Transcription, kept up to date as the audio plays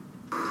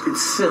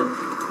It's silly.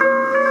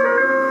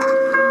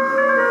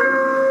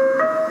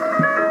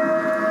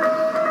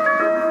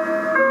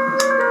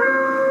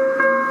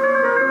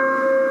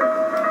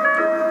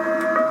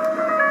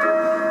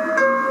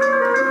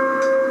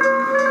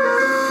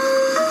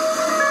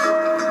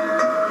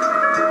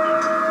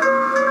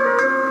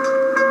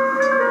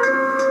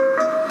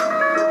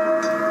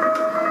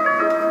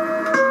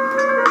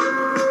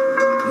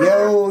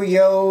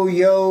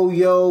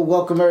 Yo,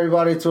 welcome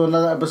everybody to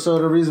another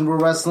episode of Reasonable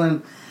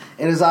Wrestling.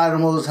 It is I, the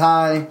Most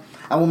High.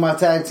 I'm with my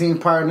tag team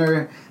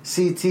partner,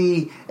 CT,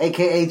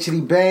 aka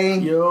Chidi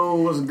Bang. Yo,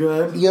 what's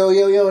good?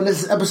 Yo, and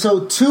this is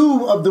episode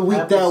 2 of the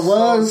week that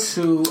was.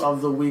 Episode 2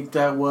 of the week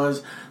that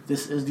was.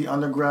 This is the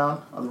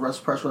underground of the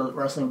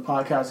Wrestling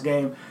Podcast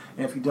game.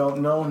 And if you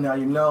don't know, now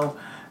you know.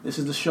 This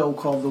is the show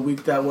called The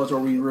Week That Was, where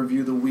we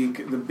review the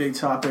week, the big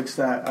topics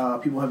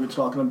that people have been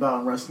talking about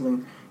in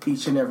wrestling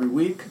each and every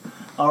week.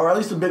 Or at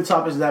least the big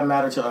topics that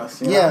matter to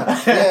us. You know?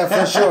 Yeah,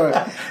 for sure.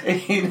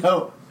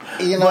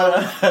 You know,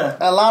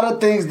 a lot of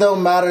things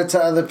don't matter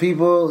to other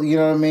people, you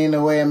know what I mean,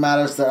 the way it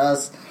matters to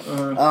us.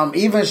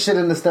 Even shit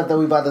in the stuff that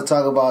we about to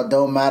talk about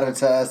don't matter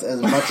to us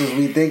as much as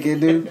we think it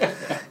do.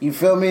 You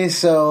feel me?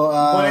 So,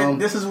 but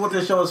this is what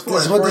this show is for.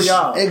 It's for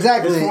y'all.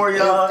 Exactly. It's for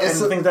y'all, and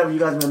the things that you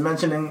guys have been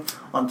mentioning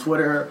on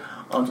Twitter,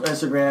 on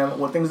Instagram,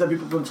 what things that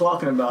people have been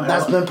talking about.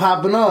 That's been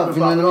popping up,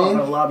 you know what I mean?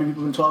 A lot of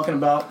people have been talking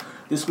about.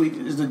 This week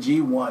is the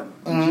G1.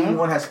 The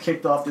G1 has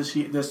kicked off this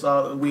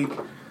week,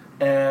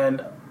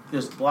 and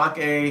there's Block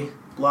A,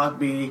 Block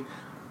B.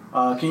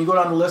 Can you go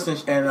down the list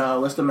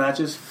and list the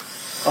matches?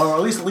 Or at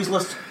least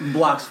list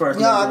blocks first.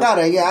 No, I got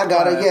it.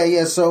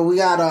 Yeah. So we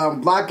got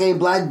Block A,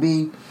 Block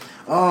B.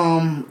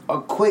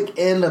 A quick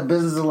end of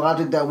Business and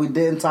Logic that we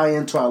didn't tie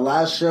into our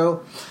last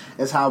show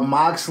is how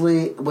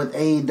Moxley with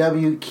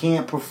AEW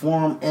can't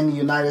perform in the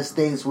United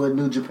States with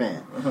New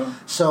Japan.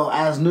 So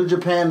as New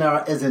Japan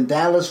is in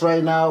Dallas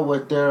right now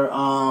with their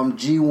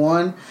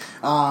G1,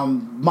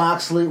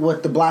 Moxley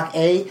with the Block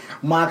A,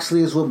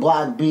 Moxley is with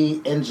Block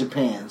B in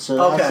Japan. So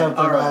that's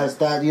something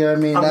that, you know what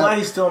I mean? I'm glad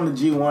he's still in the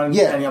G1,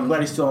 yeah. And I'm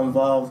glad he's still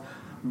involved.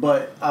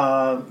 But,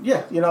 I'm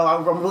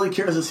really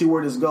curious to see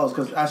where this goes.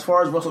 Because as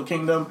far as Wrestle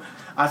Kingdom,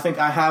 I think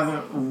I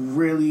haven't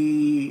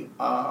really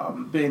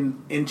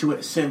been into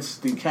it since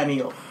the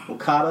Kenny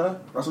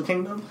Okada Wrestle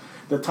Kingdom.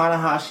 The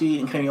Tanahashi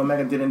and Kenny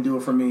Omega didn't do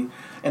it for me.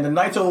 And the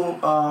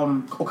Naito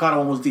Okada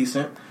one was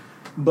decent.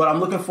 But I'm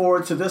looking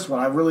forward to this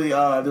one. I really,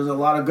 there's a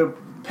lot of good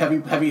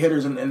heavy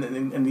hitters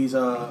in these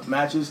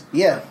matches.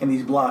 Yeah. In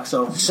these blocks.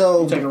 So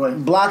take it away.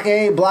 Block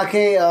A,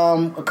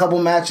 a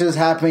couple matches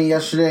happened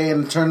yesterday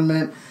in the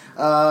tournament.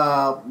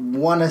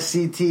 One of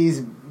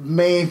CT's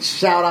main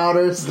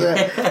shout-outs here in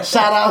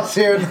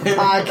the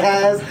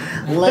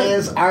podcast,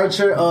 Lance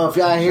Archer. If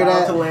y'all hear Shout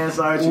that, out to Lance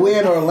Archer. We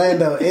in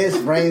Orlando. It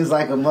rains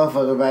like a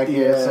motherfucker back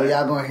here, so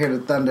y'all gonna hear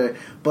the thunder.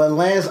 But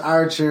Lance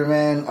Archer,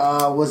 man,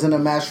 was in a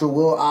match with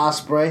Will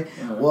Ospreay.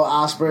 Will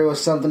Ospreay was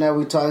something that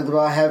we talked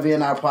about heavy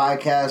in our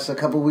podcast a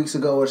couple weeks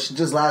ago, or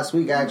just last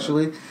week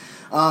actually.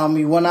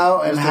 He went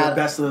out and had the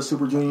best of the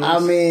Super Juniors. I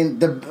mean,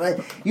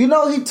 he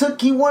wanted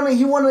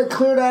to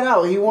clear that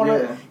out.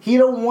 He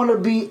don't want to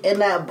be in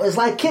that. It's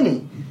like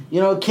Kenny.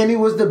 You know, Kenny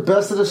was the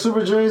best of the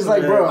Super Juniors.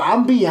 Like, bro,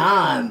 I'm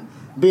beyond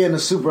being a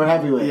super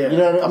heavyweight. Yeah. You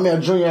know what I mean? A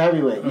junior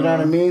heavyweight. You know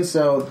what I mean?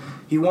 So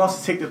he wants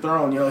to take the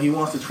throne. You know, he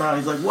wants to try.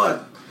 He's like,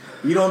 what?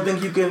 You don't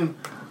think you can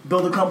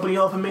build a company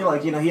off of me?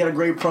 Like, you know, he had a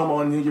great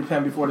promo in New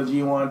Japan before the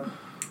G1.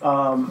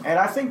 And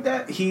I think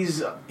that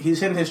he's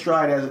hitting his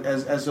stride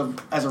as a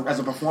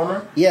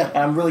performer. Yeah, and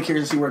I'm really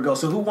curious to see where it goes.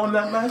 So who won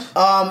that match?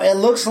 It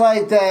looks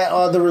like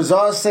that the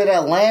results say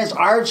that Lance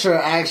Archer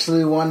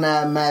actually won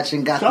that match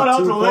and got Shout the out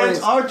 2 to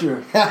points. Lance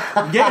Archer,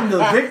 getting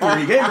the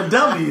victory, getting the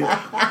W.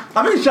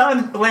 I've been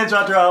shouting Lance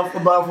Archer out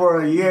about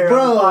for a year,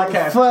 bro, on the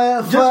podcast,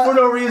 for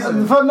no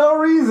reason. For no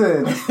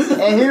reason,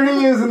 and here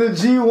he is in the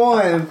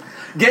G1,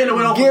 getting the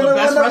win over the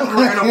best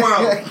wrestler in the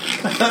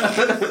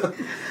world.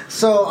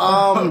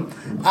 So,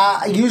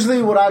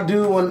 usually what I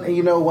do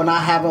when I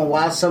haven't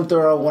watched something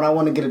or when I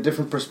want to get a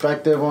different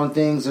perspective on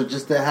things or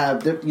just to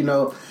have,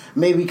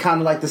 maybe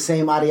kind of like the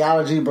same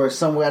ideology but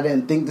somewhere I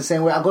didn't think the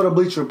same way, I go to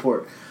Bleacher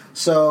Report.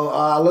 So,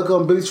 I look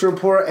on Bleacher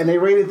Report and they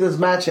rated this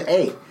match an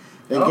A.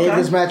 They gave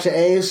this match an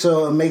A,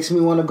 so it makes me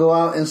want to go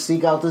out and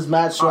seek out this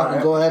match so I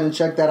can go ahead and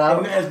check that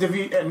out.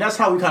 And that's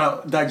how we kind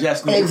of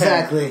digest it.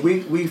 Exactly.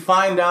 We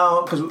find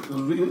out, because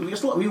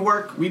we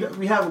work,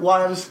 we have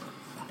lives.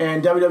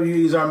 And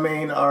WWE is our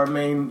main,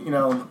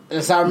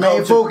 it's our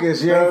main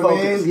focus, you know what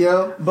I mean?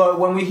 Yeah. But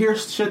when we hear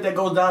shit that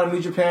goes down in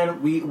New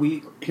Japan,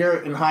 we hear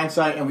it in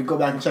hindsight and we go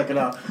back and check it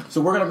out. So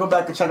we're going to go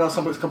back and check out a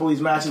couple of these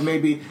matches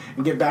maybe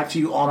and get back to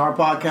you on our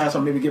podcast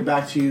or maybe get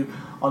back to you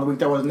on the week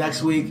that was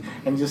next week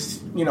and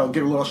just, give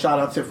a little shout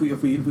out to if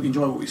we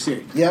enjoy what we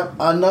see. Yep.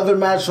 Another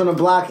match from the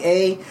Block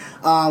A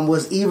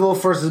was Evil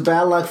versus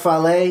Bad Luck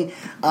Fale.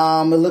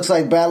 It looks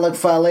like Bad Luck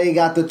Fale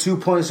got the 2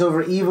 points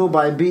over Evil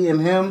by beating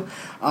him.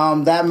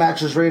 That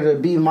match was rated a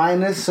B-,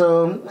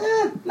 so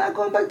not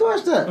going back to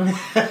watch that. You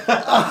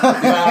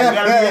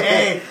gotta be an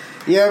A.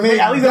 Yeah, I mean,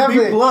 at least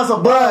definitely. a B plus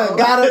above.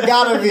 But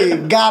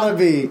gotta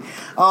be.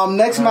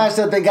 Next match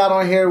that they got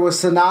on here was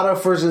Sonata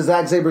versus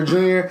Zack Sabre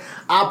Jr.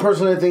 I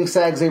personally think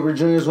Zack Sabre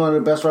Jr. is one of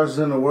the best wrestlers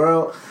in the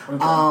world. Okay.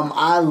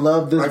 I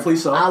love this. Rightfully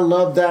so. I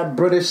love that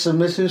British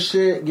submission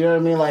shit. You know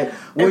what I mean? Like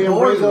William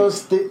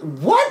Regal's.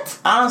 What?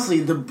 Honestly,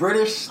 the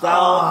British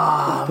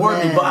style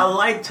bored me, but I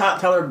like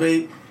Tyler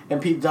Bate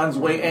and Pete Dunne's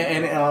way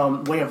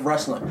and way of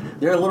wrestling.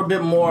 They're a little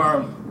bit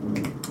more.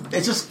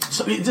 It's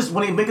just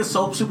when they make it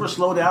so super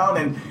slow down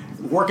and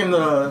working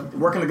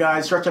the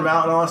guys, stretch them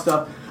out and all that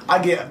stuff. I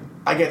get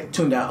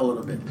tuned out a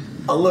little bit.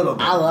 I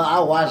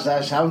watch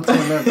that shit. I'm tuned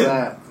in for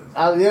that.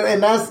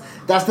 And that's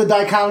the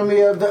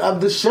dichotomy of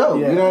the show.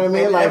 Yeah. You know what I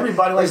mean? And like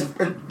everybody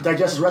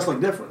digests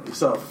wrestling differently.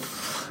 So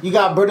you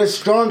got British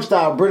strong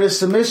style, British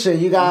submission.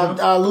 You got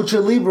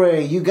lucha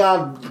libre. You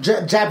got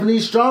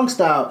Japanese strong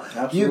style.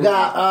 Absolutely. You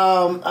got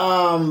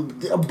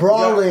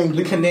brawling.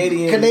 The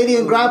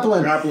Canadian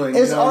grappling.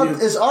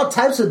 It's all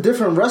types of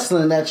different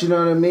wrestling that you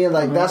know what I mean.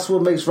 Like that's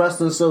what makes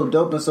wrestling so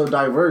dope and so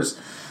diverse.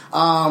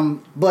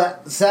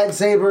 But Zack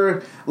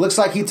Sabre looks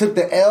like he took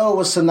the L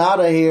with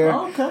Sonata here.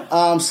 Oh, okay.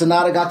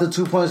 Sonata got the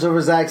 2 points over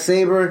Zack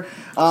Sabre.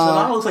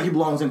 Sonata looks like he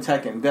belongs in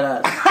Tekken.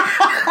 Deadass.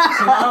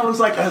 Sonata looks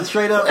like a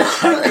straight up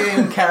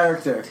Tekken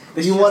character.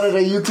 You wanted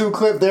a YouTube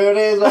clip? There it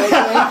is, right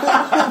there.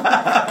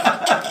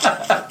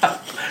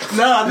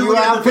 No, I'm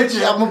gonna put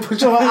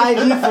you on IG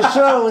for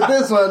sure with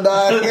this one,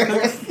 dog. It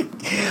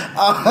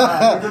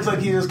looks like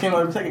he just came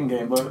out of a Tekken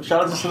game, but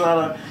shout out to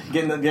Sonata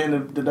getting the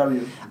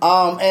W.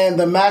 And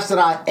the match that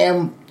I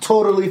am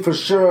totally for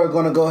sure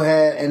going to go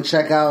ahead and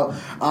check out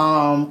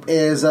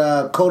is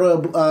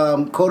Kota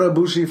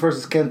Ibushi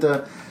versus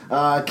Kenta.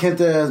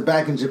 Kenta is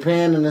back in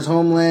Japan in his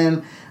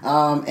homeland,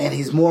 and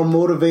he's more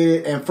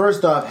motivated and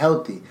first off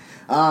healthy.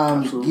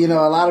 You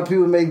know, a lot of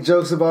people make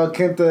jokes about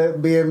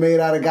Kenta being made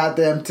out of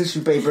goddamn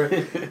tissue paper.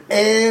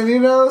 And, you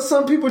know,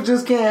 some people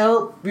just can't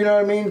help, you know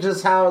what I mean,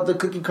 just how the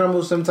cookie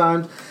crumbles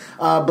sometimes.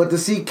 But to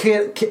see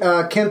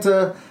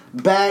Kenta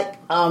back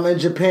in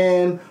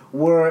Japan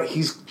where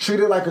he's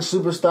treated like a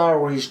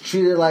superstar, where he's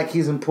treated like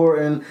he's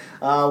important,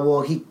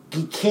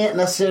 he can't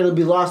necessarily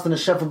be lost in the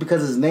shuffle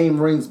because his name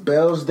rings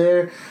bells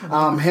there.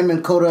 Him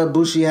and Kota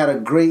Ibushi had a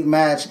great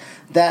match.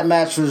 That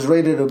match was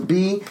rated a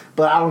B,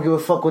 but I don't give a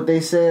fuck what they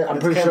said. I'm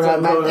pretty sure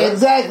that match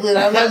exactly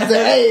that match is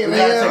A,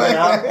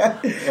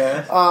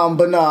 man.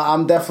 But no,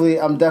 I'm definitely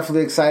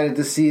excited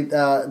to see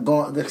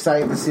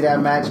that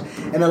match.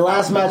 And the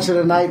last match of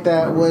the night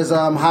that was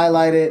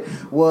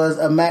highlighted was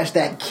a match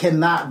that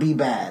cannot be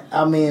bad.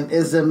 I mean,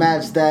 it's a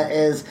match that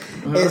is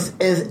it's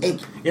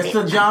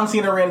the John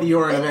Cena Randy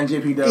Orton of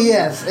NJPW.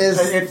 Yes,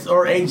 it's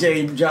or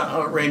AJ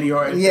Randy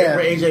Orton. Yeah,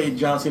 or AJ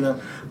John Cena,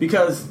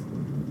 because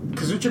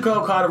Kazuchika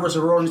Okada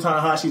versus Hiroshi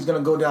Tanahashi is going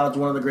to go down as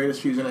one of the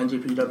greatest feuds in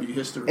NJPW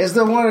history. It's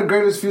one of the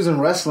greatest feuds in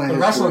wrestling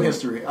history. Wrestling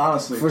history,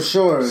 honestly. For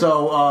sure.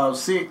 So,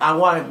 I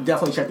want to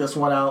definitely check this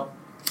one out.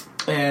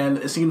 And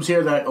it seems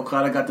here that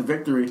Okada got the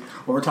victory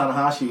over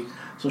Tanahashi.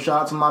 So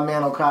shout out to my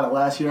man Okada.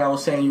 Last year I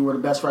was saying you were the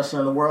best wrestler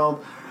in the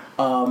world.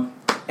 And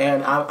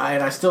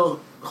I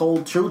still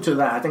hold true to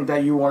that. I think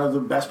that you're one of the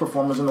best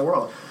performers in the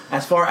world.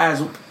 As far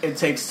as it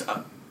takes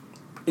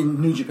in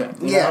New Japan.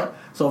 You know?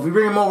 So if we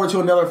bring him over to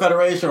another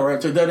federation or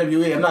to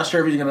WWE, I'm not sure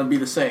if he's going to be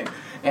the same.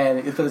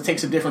 And because it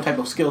takes a different type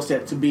of skill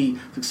set to be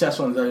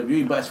successful in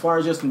WWE. But as far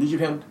as just in New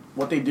Japan,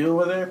 what they do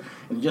over there,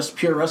 and just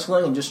pure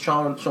wrestling and just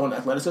showing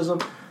athleticism,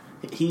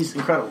 he's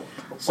incredible.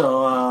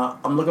 So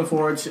I'm looking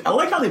forward to. I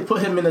like how they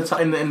put him in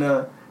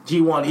the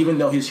G1, even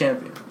though he's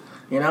champion.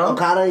 You know,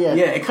 Okada, yeah.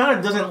 It kind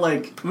of doesn't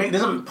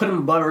put him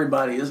above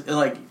everybody.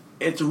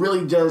 It's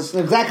really just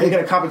exactly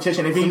a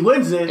competition. If he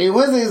wins it,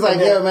 he's like,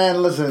 yeah,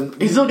 man, listen.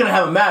 He's still gonna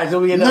have a match.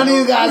 None of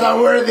you guys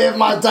are worthy of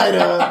my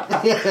title.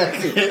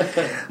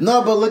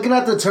 No, but looking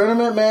at the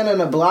tournament, man, and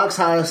the blocks,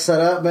 how it's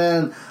set up,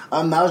 man,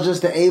 that was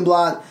just the A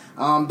block.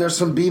 There's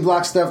some B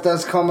block stuff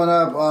that's coming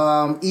up.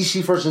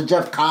 Ishii versus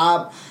Jeff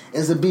Cobb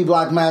is a B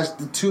block match.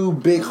 The two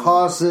big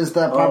horses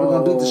that probably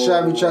gonna beat the shit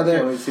out of each other. I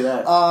can't wait to see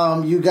that.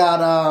 You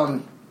got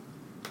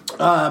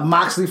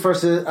Moxley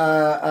versus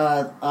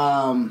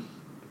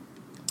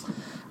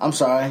I'm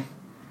sorry.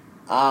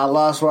 I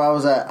lost where I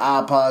was at.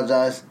 I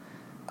apologize.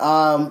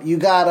 You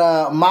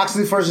got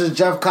Moxley versus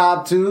Jeff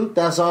Cobb too.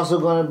 That's also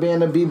going to be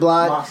in the B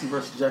block. Moxley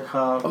versus Jeff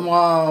Cobb.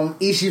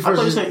 Ishii versus. I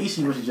thought you said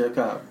Ishii versus Jeff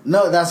Cobb.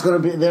 No, that's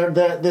going to be they're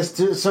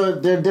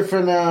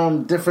different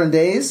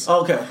days.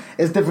 Okay,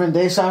 it's different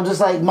days. So I'm just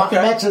like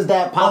matches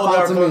that pop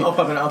out to me.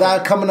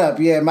 That coming up,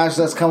 matches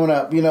that's coming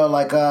up. You know,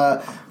 like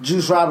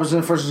Juice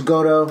Robinson versus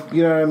Goto.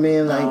 You know what I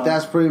mean? Like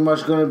that's pretty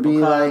much going to be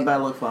like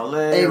Battle of Fale.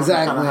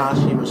 Exactly.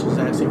 Tanahashi versus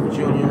Zack Sabre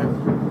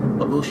Jr.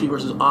 Ibushi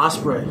versus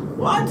Ospreay.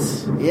 What?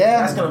 Yeah.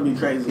 That's going to be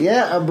crazy.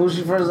 Yeah,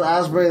 Ibushi versus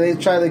Ospreay. They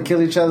tried to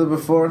kill each other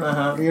before.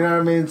 You know what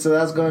I mean? So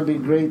that's going to be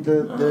great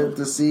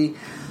to see.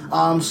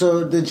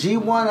 So the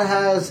G1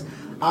 has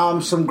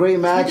some great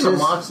matches.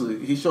 Speaking of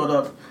Moxley, he showed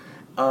up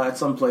at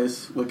some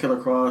place with Killer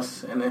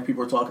Cross, and then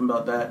people were talking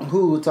about that.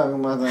 Who was talking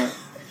about that?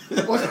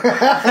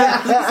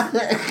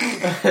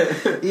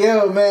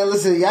 Yo, man,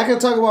 listen, y'all can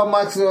talk about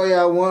Moxley all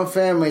y'all want,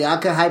 family. Y'all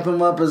can hype him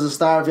up as a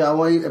star if y'all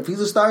want. If he's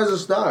a star, he's a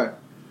star.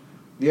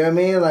 You know what I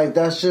mean? Like,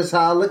 that's just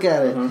how I look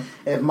at it.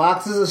 Mm-hmm. If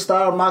Mox is a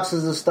star, Mox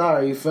is a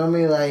star. You feel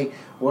me? Like,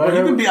 well,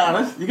 you can be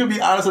honest. You can be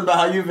honest about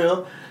how you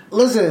feel.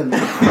 Listen,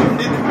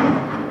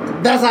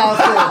 that's how I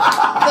feel.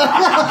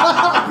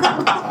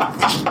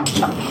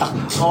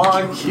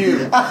 On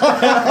cue.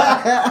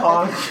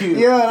 On cue.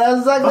 Yo, that's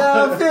exactly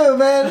how I feel,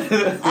 man.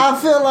 I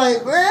feel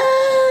like,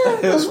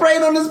 man, let's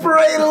rain on this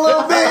parade a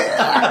little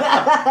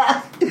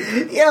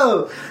bit.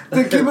 Yo,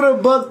 to keep it a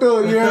buck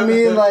though, you know what I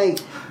mean? Like,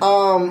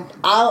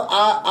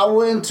 I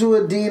went into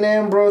a Dean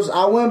Ambrose.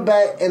 I went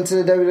back into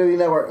the WWE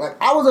Network.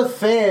 Like, I was a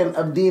fan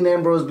of Dean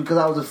Ambrose because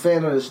I was a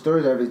fan of the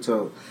story that they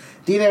told.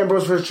 Dean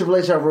Ambrose versus Triple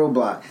H at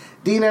Roadblock.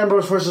 Dean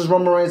Ambrose versus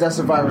Roman Reigns at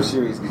Survivor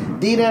Series.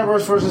 Dean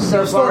Ambrose versus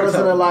Seth Rollins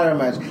in a ladder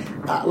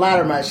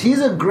match.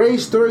 He's a great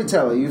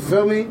storyteller. You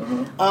feel me?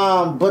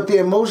 Mm-hmm. But the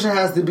emotion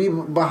has to be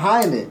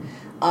behind it.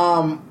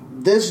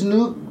 This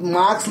new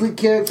Moxley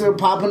character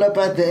popping up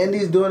at the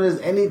Indies doing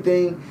his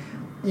anything,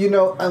 you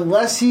know,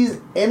 unless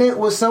he's in it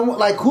with someone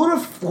like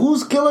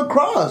who's Killer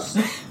Cross?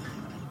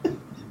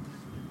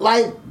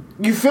 Like,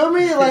 you feel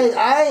me? Like,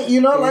 like,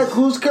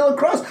 who's Killer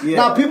Cross? Yeah.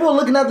 Now, people are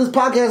looking at this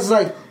podcast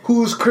like,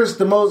 who's Chris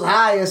the Most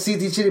High and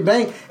CT Chidi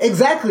Bang?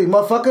 Exactly,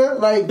 motherfucker.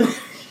 Like,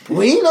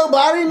 we ain't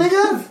nobody,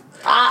 nigga.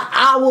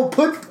 I will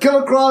put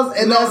Killer Cross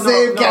in that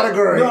same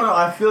category. No,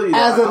 I feel you.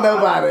 As a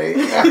nobody.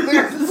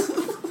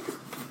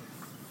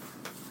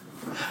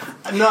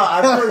 No,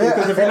 I feel you.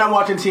 Because if you're not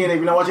watching TNA, if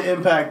you're not watching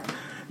Impact,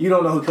 you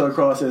don't know who Killer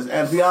Cross is.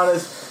 And to be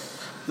honest,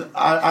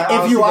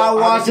 if you are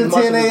watching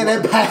TNA and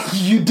Impact,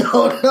 you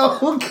don't know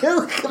who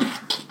Killer Cross is.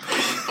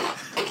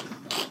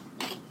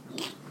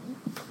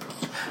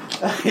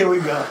 Here we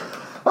go.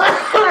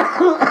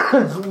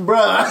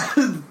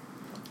 Bruh.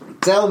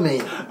 Tell me.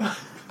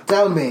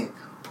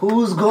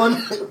 Who's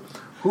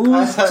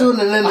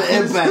tuning in to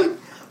Impact?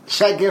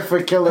 Checking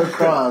for Killer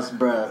Cross,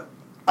 bruh.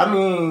 I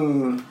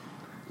mean,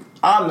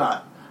 I'm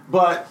not.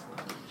 But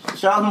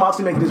shout out to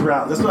Moxley making his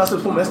rounds. That's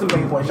the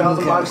main point. Shout out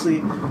to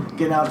Moxley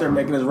getting out there and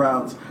making his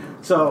rounds.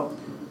 So,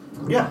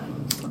 yeah.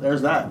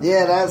 There's that.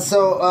 Yeah, that's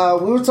so.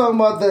 We were talking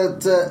about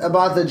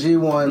the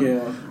G1.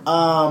 Yeah.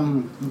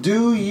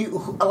 Do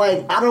you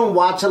like? I don't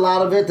watch a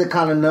lot of it to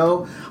kind of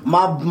know.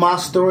 My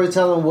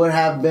storytelling would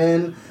have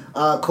been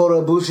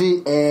Kota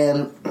Ibushi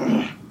and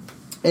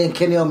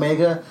Kenny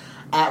Omega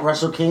at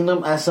Wrestle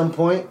Kingdom at some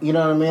point. You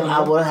know what I mean? Mm-hmm.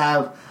 I would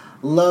have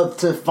loved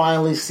to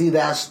finally see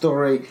that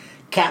story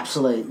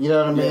capsulate. You know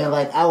what I mean? Yeah.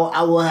 Like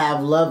I would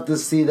have loved to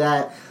see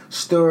that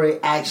story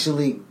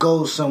actually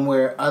go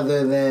somewhere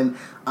other than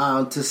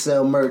to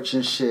sell merch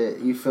and shit.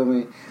 You feel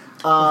me?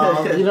 You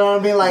know what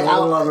I mean? Like, I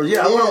would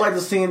have liked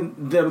to see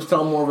them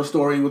tell more of a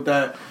story with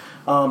that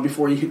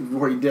before he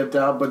dipped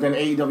out. But then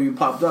AEW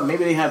popped up.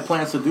 Maybe they had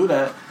plans to do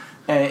that,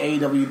 and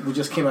AEW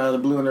just came out of the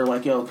blue and they're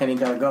like, "Yo, Kenny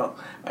gotta go."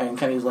 And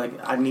Kenny's like,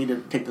 "I need to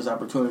take this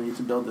opportunity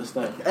to build this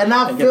thing." And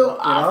I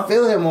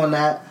feel him on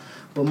that.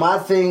 But my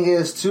thing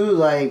is too,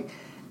 like,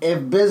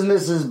 if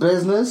business is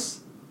business,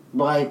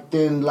 like,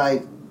 then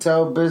like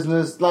tell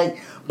business, like,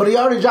 but he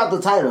already dropped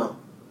the title.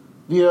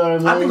 You know what I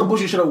mean? I think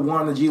Ibushi should have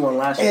won the G1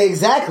 last year.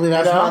 Exactly,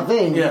 that's my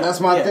thing. Yeah.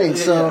 That's my thing.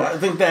 So I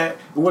think that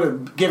would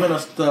have given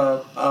us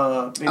the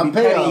maybe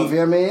payoff. You know what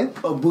I mean?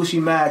 Ibushi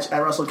match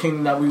at Wrestle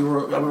Kingdom that we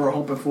were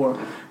hoping for.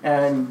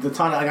 And the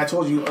Tana, like I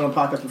told you on the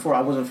podcast before,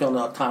 I wasn't feeling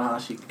the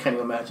Tanahashi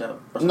Kenny match at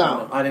Wrestle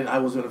Kingdom. I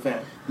wasn't a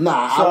fan.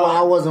 Nah, so,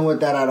 I wasn't with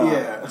that at all.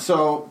 Yeah.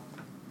 So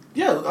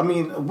I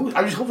mean,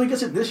 I just hope he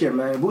gets it this year,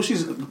 man.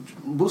 Ibushi's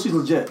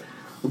legit.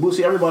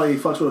 Ibushi, everybody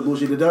fucks with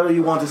Ibushi. The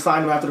WWE wanted to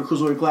sign him after the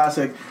Cruiserweight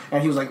Classic,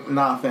 and he was like,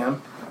 "Nah,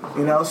 fam."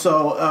 You know,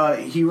 so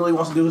he really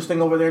wants to do his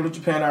thing over there in New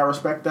Japan. I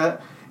respect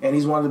that, and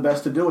he's one of the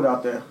best to do it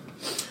out there.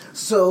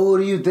 So, who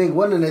do you think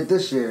winning it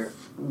this year?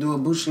 Do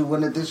Ibushi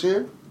win it this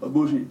year?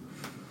 Ibushi.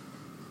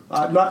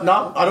 I don't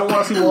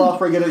want to see Will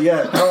Ospreay get it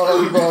yet. I don't know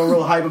if people are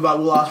real hype about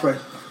Will Ospreay.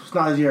 It's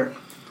not his year.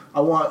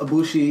 I want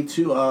Ibushi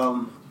to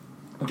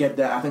get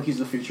that. I think he's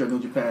the future of New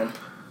Japan.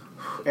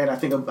 And I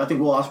think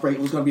Will Ospreay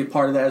was going to be a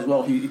part of that as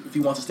well. If he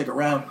wants to stick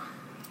around,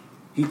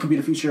 he could be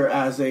the future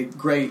as a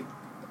great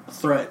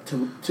threat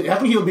to I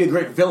think he would be a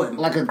great villain,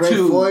 like a great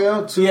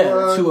foil to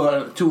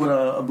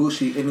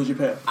Ibushi in New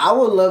Japan. I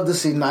would love to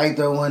see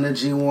Naito win the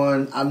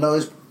G1. I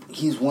know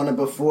he's won it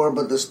before,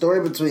 but the story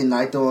between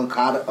Naito and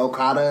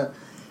Okada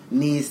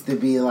needs to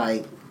be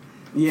like,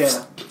 it's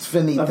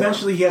finito.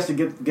 Eventually, he has to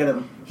get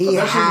him.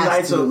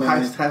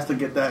 Naito has to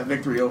get that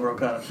victory over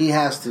Okada. He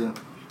has to,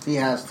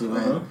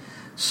 man.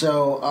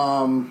 So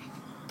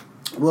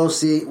we'll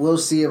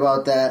see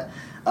about that.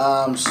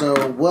 So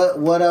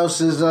what else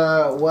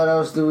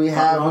do we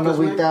have on the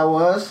week that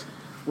was?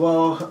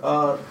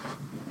 Well,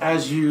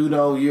 as you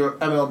know, your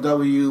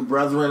MLW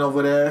brethren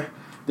over there,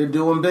 they're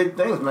doing big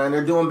things, man.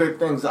 They're doing big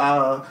things.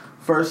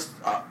 First,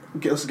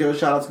 let's give a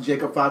shout out to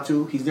Jacob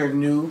Fatu. He's their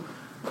new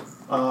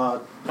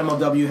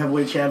MLW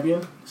heavyweight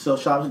champion. So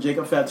shout out to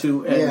Jacob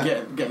Fatu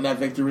and getting that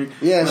victory.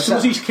 Yeah, as soon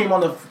as he came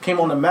on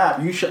the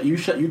map, you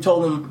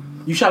told him.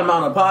 You shot him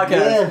out on a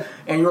podcast,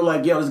 and you were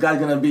like, "Yo, this guy's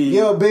gonna be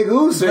Big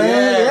Oos, man.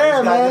 This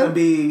guy's man. gonna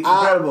be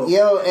incredible."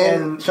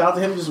 And shout out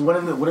to him just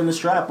winning the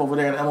strap over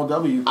there in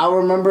MLW. I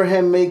remember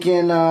him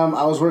making.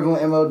 I was working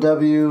with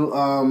MLW,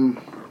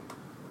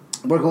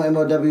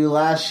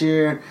 last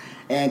year,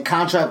 and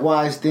contract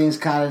wise, things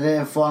kind of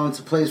didn't fall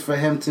into place for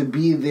him to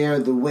be there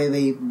the way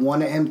they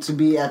wanted him to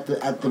be at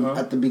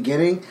the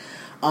beginning.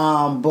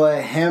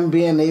 But him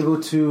being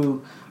able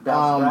to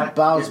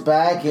bounce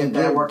back and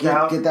get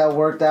that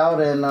worked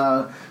out, and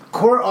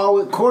Court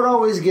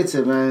always gets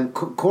it, man.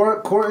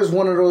 Court is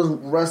one of those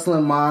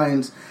wrestling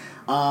minds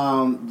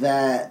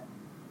that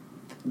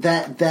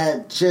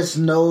just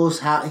knows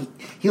how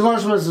he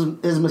learns from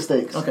his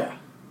mistakes. Okay,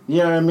 you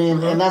know what I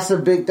mean, and that's a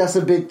big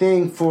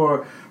thing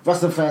for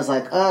wrestling fans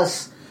like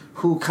us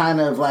who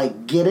kind of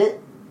like get it.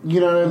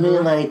 You know what I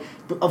mean? Like,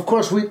 of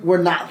course we're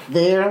not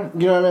there.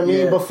 You know what I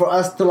mean? Yeah. But for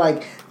us to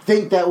like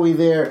think that we're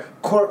there,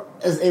 Court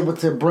is able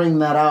to bring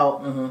that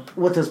out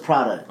with his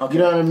product. Okay. You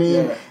know what I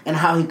mean? Yeah. And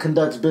how he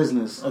conducts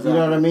business. Exactly. You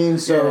know what I mean?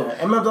 So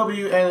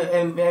MLW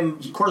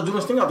and Court's doing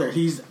his thing out there.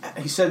 He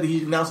said that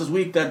he announced this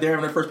week that they're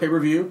having their first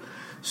pay-per-view.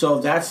 So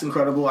that's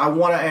incredible. I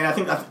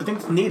think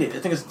it's needed. I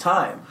think it's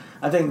time.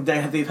 I think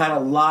they've had a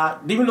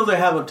lot, even though they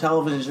have a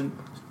television,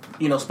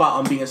 spot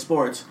on being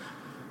Sports,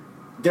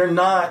 they're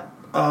not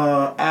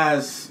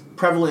as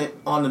prevalent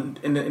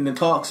in the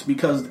talks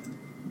because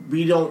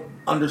we don't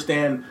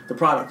understand the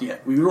product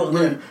yet. We don't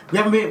really. We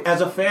haven't been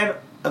as an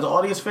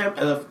audience fan,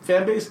 as a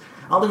fan base.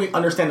 I don't think we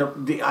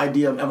understand the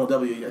idea of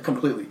MLW yet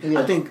completely. Yeah.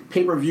 I think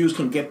pay-per-views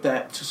can get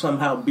that to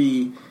somehow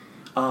be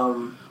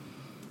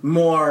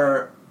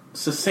more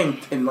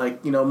succinct and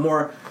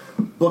more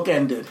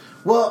bookended.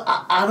 Well,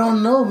 I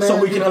don't know, man. So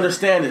we can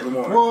understand it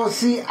more. Well,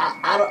 see,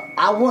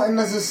 I wouldn't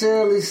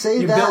necessarily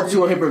say you that. You built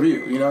to a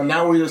pay-per-view,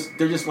 Now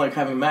they're just like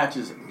having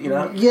matches,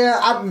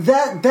 Yeah,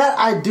 that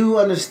I do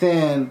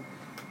understand,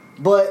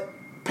 but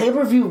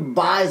pay-per-view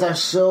buys are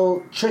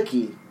so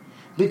tricky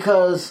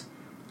because,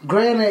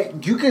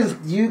 granted, you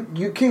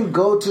can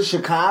go to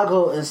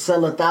Chicago and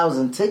sell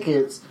 1,000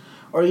 tickets,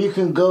 or you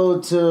can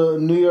go to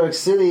New York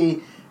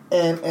City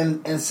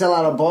and sell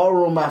out a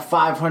ballroom at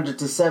 $500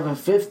 to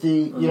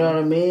 $750. You know what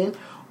I mean?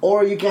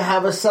 Or you can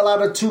have a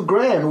sellout of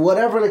 $2,000.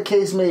 Whatever the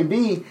case may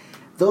be,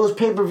 those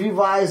pay-per-view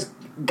buys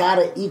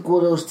gotta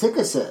equal those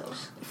ticket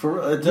sales. You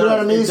know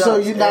what I mean? So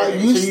you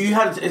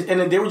had,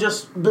 and they were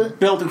just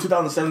built in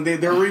 2007.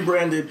 They're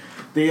rebranded.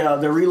 Their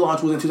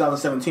relaunch was in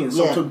 2017.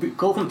 So to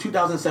go from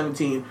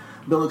 2017,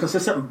 build a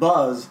consistent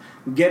buzz,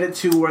 get it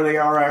to where they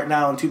are right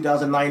now in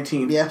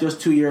 2019, just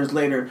 2 years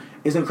later,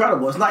 is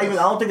incredible. It's not even.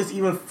 I don't think it's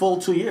even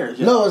full 2 years.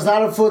 No, it's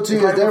not a full 2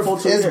 years.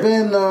 It's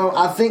been.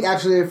 I think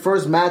actually their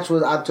first match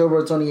was October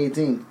of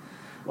 2018.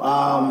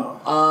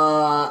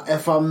 Wow.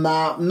 If I'm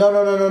not,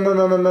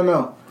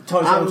 no.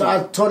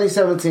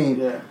 2017.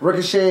 Yeah.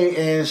 Ricochet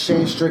and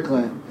Shane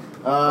Strickland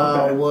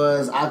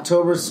was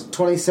October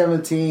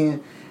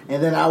 2017,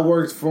 and then I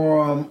worked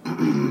for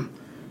him.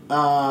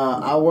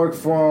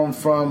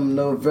 From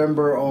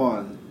November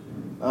on.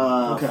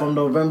 From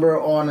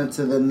November on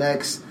into the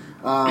next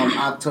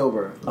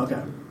October.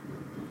 Okay.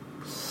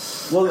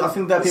 Well, I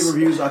think that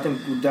pay-per-views,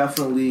 will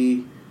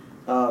definitely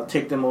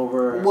take them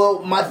over.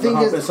 Well, my thing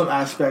is, in some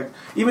aspect,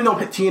 even though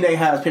TNA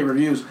has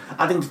pay-per-views,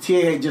 I think the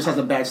TNA just has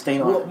a bad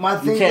stain on it. My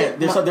thing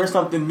there's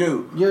something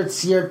new. Your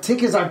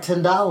tickets are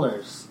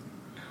 $10.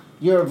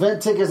 Your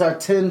event tickets are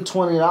 $10,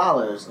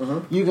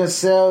 $20. You can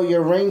sell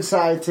your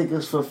ringside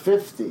tickets for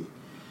 $50.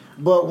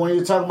 But when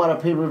you're talking about a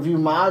pay-per-view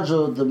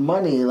module, the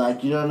money, you know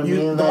what I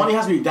mean? The money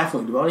has to be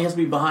the money has to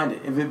be behind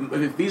it. If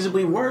it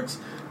feasibly works,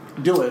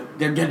 do it.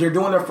 They're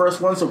doing their first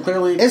one, so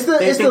clearly they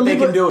think they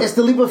can do it. It's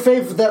the leap of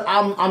faith that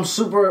I'm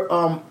super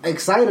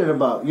excited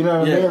about. You know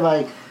what I mean?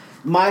 Like,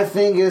 my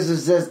thing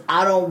is just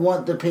I don't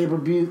want the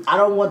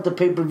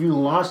pay-per-view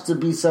launch to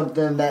be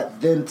something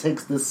that then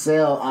takes the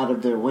sale out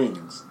of their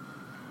wings.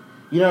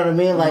 You know what I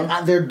mean?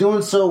 Like, they're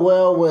doing so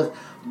well with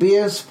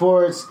being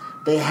Sports.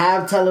 They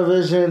have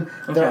television.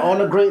 Okay. They're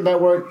on a great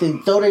network. They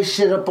throw their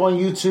shit up on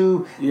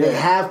YouTube. Yeah. They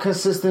have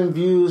consistent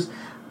views.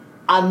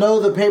 I know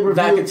the pay-per-view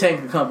that could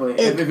tank the company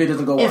if it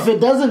doesn't go well. If it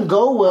doesn't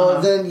go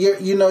well, then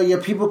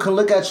your people can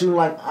look at you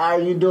like, are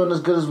you doing as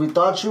good as we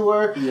thought you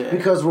were? Yeah.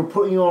 Because we're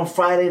putting you on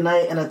Friday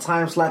night in a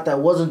time slot that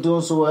wasn't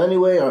doing so well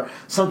anyway, or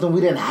something we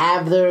didn't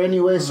have there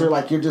anyway. So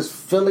you're just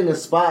filling a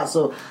spot.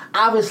 So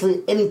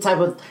obviously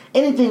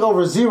anything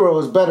over 0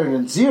 is better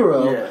than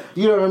 0. Yeah.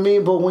 You know what I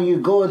mean? But when you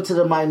go into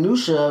the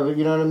minutia of it,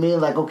 you know what I mean?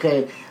 Like,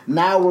 okay,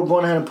 now we're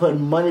going ahead and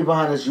putting money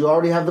behind this. You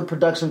already have the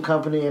production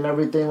company and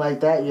everything like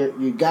that.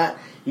 You got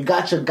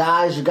your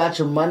guys, you got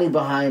your money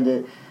behind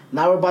it.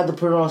 Now we're about to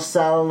put it on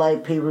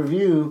satellite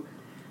pay-per-view,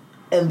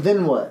 and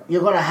then what?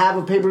 You're gonna have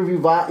a pay-per-view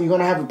buy. You're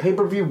gonna have a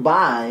pay-per-view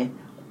buy,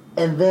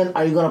 and then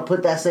are you gonna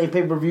put that same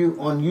pay-per-view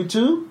on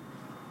YouTube?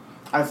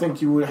 I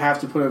think you would have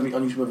to put it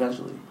on YouTube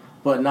eventually,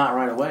 but not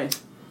right away.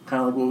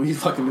 Kind of like what we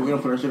fucking do. We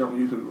don't put our shit on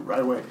YouTube right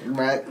away.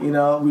 Right. You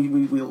know, we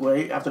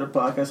wait after the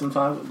podcast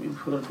sometimes. We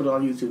put it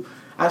on YouTube.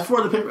 As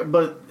for the paper,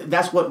 but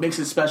that's what makes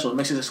it special. It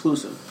makes it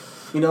exclusive.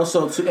 You know,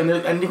 so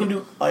and you can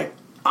do like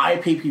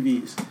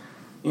iPay-per-views.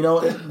 You know,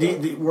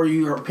 where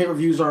your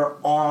pay-per-views are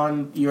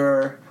on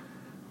your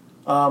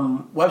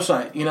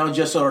website. You know,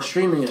 just or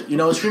streaming it. You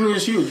know, streaming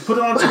is huge. Put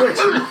it on Twitch.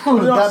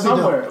 Put it on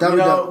somewhere. You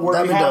know,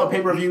 where we have a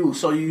pay-per-view,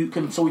 so we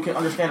can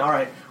understand. All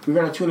right, we're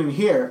gonna tune in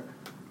here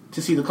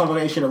to see the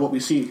combination of what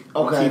we see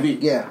on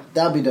TV. Yeah,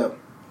 that'd be dope.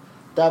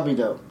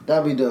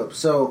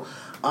 So,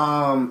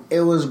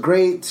 it was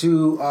great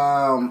to.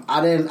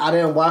 I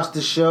didn't watch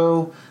the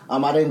show.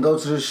 I didn't go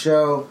to the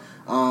show.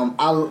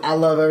 I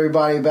love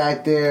everybody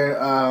back there.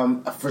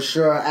 For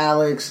sure,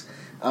 Alex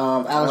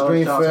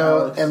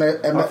Greenfield,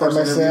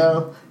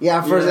 MSL.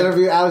 Yeah, first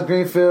interview, Alex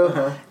Greenfield,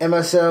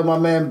 MSL, my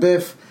man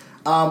Biff.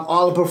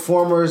 All the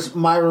performers,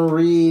 Myron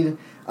Reed.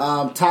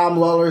 Tom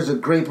Lawler is a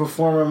great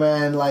performer,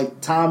 man.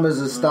 Like, Tom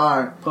is a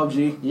star.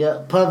 PUBG.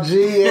 Yeah,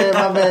 PUBG, yeah,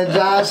 my man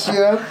Josh,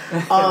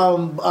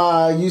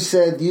 you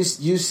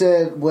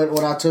said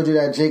when I told you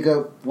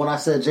that when I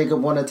said Jacob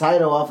won the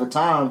title off of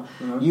Tom,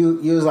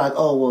 you was like,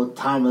 oh, well,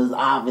 Tom is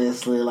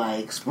obviously,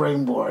 like,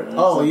 springboard.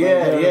 Oh,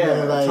 yeah,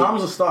 yeah. Like,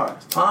 Tom's a star.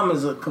 Tom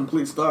is a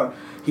complete star.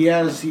 He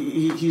has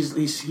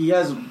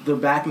the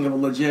backing of a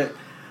legit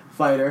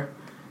fighter.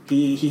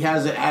 He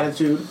has an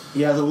attitude.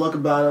 He has a look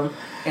about him.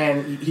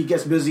 And he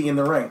gets busy in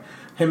the ring.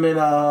 Him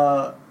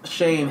and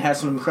Shane had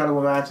some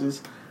incredible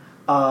matches.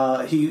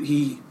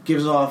 He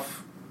gives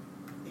off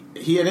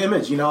an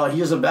image. You know, he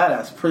is a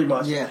badass, pretty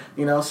much. Yeah.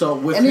 You know, so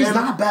with him, he's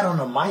not bad on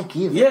the mic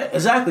either. Yeah,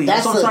 exactly.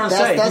 That's what I'm trying to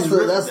say.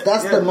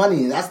 That's the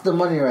money. That's the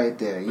money right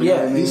there. You know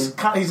what I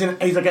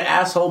mean? He's like an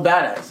asshole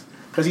badass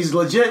because he's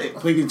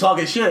legit. He can talk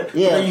his shit.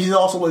 Yeah. But he's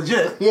also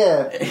legit.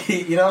 Yeah.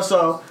 You know,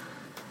 so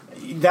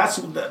that's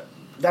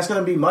going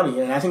to be money,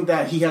 and I think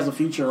that he has a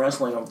future in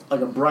wrestling, like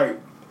a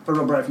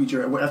real bright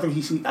future. I think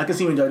I can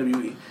see him in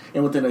WWE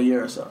and within a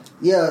year or so.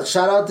 Yeah,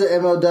 shout out to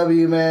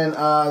MLW,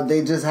 man.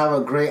 They just have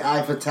a great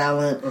eye for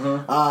talent.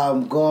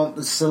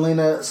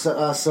 Selena,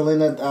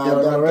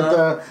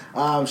 director,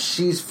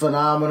 she's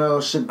phenomenal.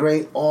 She's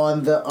great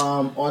on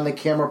the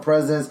camera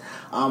presence.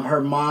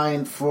 Her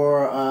mind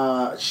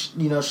for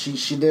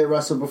she did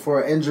wrestle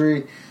before an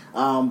injury,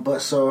 but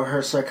so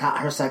her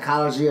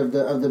psychology of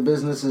the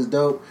business is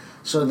dope.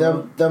 So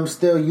them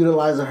still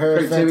utilizing her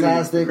is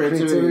fantastic.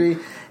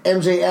 Creativity.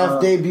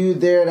 MJF debuted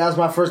there. That was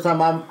my first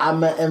time I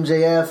met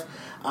MJF.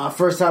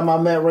 First time I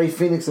met Ray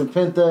Phoenix and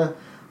Penta.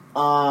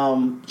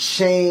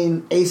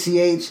 Shane,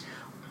 ACH,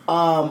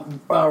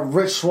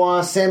 Rich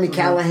Swann, Sammy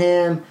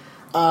Callahan.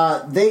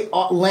 They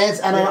all, Lance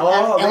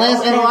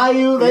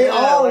NYU. They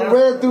all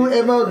read through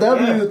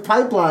MLW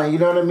pipeline. You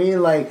know what I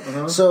mean? Like,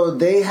 so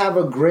they have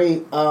a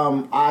great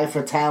eye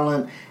for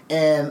talent.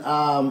 And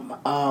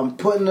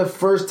putting the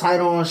first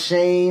title on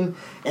Shane,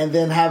 and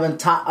then having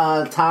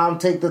Tom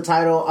take the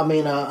title.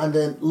 And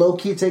then Low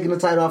Key taking the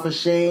title off of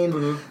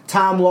Shane.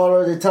 Tom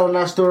Lawler, they're telling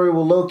that story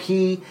with Low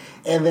Key,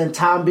 and then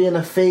Tom being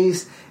a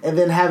face, and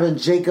then having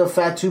Jacob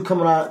Fatu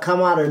come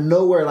out of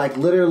nowhere. Like,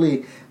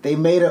 literally, they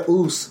made a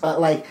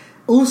Usos.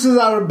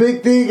 Usos are a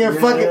big thing, and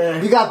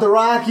fucking, you got The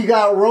Rock, you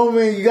got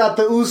Roman, you got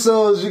the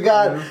Usos, you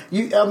got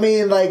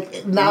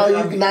now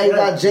you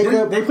got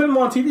Jacob. They put him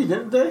on TV,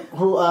 didn't they?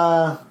 Who?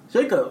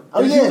 Jacob.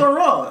 Oh, yeah. He was on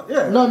Raw.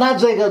 Yeah. No, not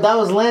Jacob. That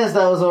was Lance.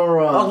 That was on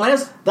Raw. Oh,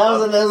 Lance.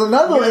 There's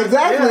another one.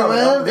 Exactly,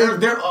 man.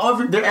 They're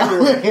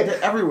everywhere.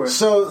 They're everywhere.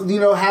 So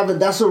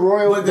that's a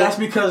royal. But that's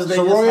because it's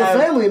a royal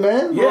family,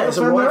 man. Yeah, it's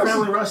a royal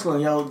family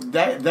wrestling.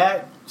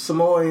 That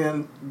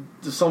Samoan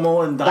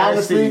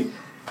dynasty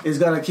is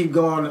gonna keep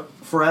going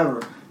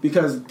forever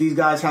because these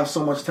guys have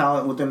so much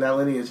talent within that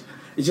lineage.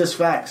 It's just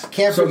facts.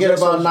 Can't forget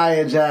about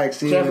Nia Jax.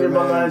 Can't forget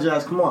about Nia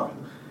Jax. Come on.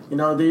 You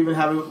know, they even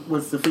have it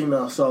with the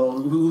female. So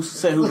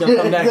who's gonna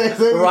come next?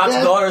 The Rock's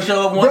daughter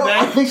show up one day?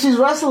 I think she's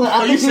wrestling.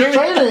 I think she's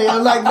training.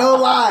 I'm like, no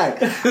lie.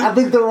 I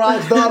think The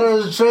Rock's daughter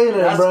is a trainer,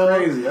 That's bro.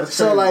 Crazy. That's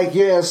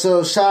crazy.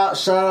 So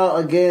shout out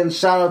again.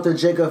 Shout out to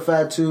Jacob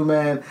Fatu,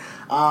 man.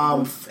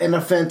 In a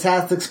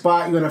fantastic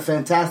spot. You're in a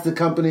fantastic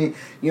company.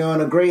 You're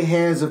in a great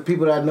hands of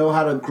people that know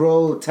how to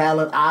grow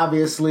talent,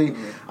 obviously.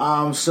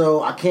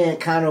 So I can't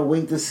kind of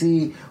wait to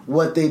see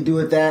what they do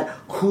with that.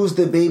 Who's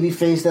the baby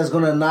face that's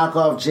going to knock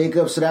off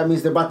Jacob? So that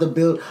means they're about to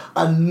build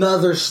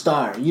another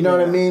star. You know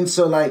what I mean?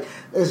 So, like,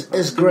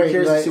 it's great.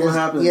 Curious to see what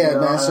happens. Yeah,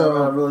 man.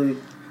 So I really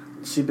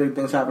see big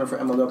things happen for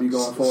MLW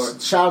going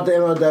forward. Shout out to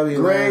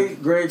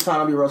MLW. Great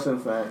time to be a wrestling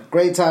fan.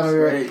 Great time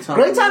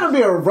to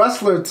be a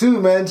wrestler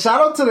too, man.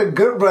 Shout out to the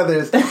Good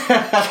Brothers,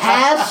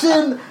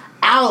 cashing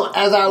out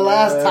as our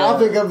last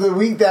topic of the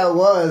week. That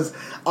was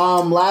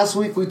last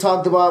week we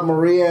talked about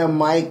Maria and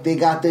Mike. They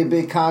got their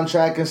big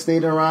contract and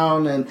stayed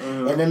around and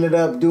ended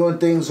up doing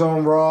things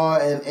on Raw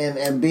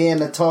and being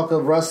the talk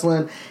of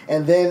wrestling.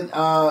 And then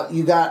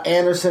you got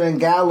Anderson and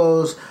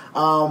Gallows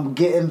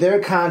getting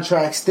their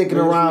contract, sticking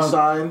around.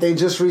 Re-signed. They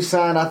just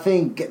re-signed. I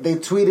think they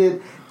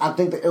tweeted. I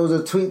think it was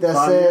a tweet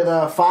that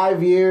said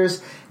 5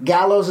 years.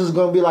 Gallows is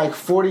going to be like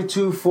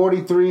 42,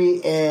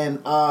 43,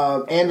 and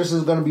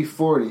Anderson's going to be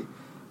 40.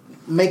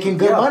 Making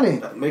good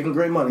money. Making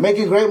great money.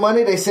 Making great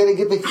money. They say they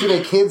get to see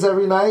their kids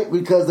every night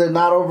because they're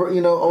not over,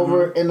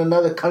 over in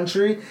another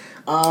country.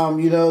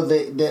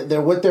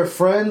 They're with their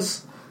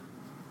friends.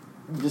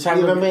 Just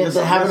having,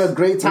 They're having a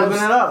great time.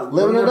 Living it up.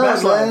 Living it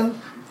up,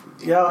 man.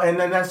 Yeah, and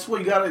then that's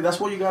what you got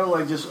to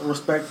like just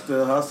respect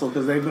the hustle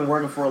because they've been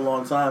working for a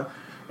long time.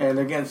 And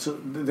again, so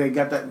they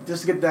got that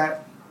just to get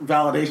that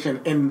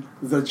validation in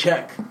the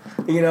check.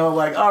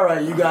 Like, all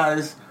right, you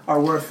guys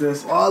are worth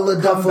this. All the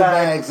duffel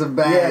bags of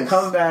bags. Yeah,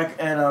 come back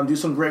and do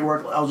some great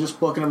work. I was just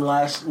booking them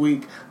last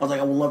week. I was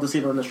like, I would love to see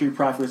them in the Street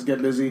Profits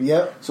get busy.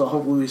 Yep. So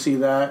hopefully we see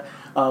that.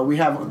 We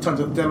have tons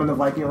of them and the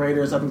Viking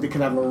Raiders. I think they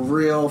can have a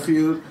real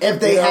feud if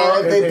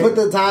they put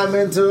the time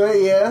into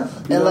it,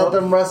 and let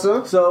them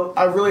wrestle. So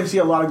I really see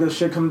a lot of good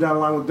shit coming down the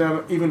line with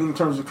them, even in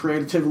terms of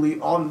creatively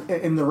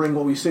in the ring.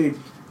 What we see.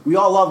 We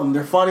all love them.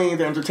 They're funny.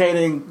 They're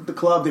entertaining. The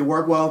club, they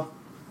work well.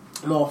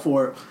 I'm all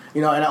for it.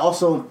 And I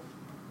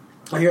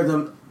hear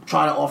them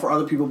trying to offer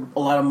other people a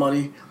lot of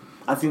money.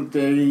 I think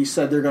they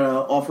said they're going to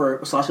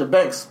offer Sasha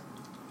Banks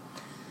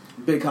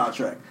big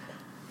contract.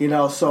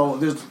 So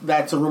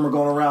that's a rumor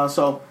going around.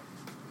 So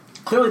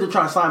clearly they're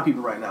trying to sign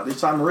people right now. They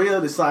signed Maria.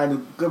 They signed the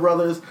Good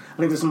Brothers. I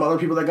think there's some other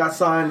people that got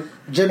signed.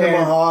 Jinder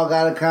Mahal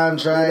got a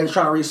contract. They're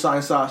trying to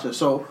re-sign Sasha.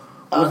 So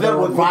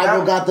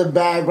Revival got the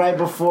bag right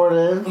before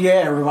then.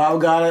 Yeah, Revival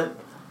got it.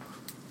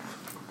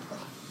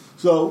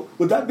 So,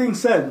 with that being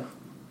said,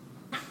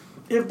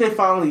 if they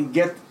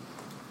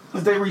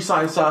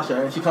re-sign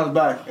Sasha and she comes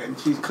back, and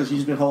because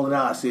she's been holding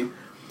out, I see,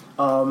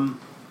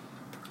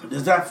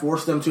 does that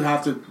force them to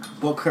have to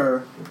book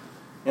her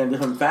in a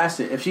different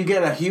facet? If she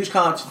get a huge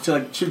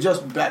contract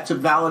to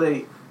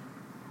validate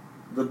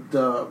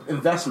the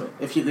investment,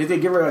 if they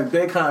give her a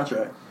big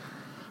contract.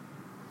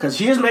 Because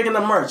she is making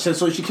the merch,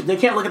 so they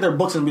can't look at their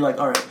books and be like,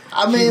 all right,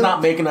 she's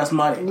not making us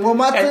money. Well,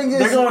 my thing is...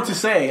 They're going to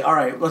say, all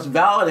right, let's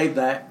validate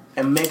that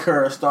and make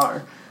her a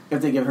star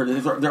if they give her...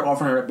 If they're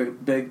offering her a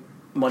big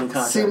money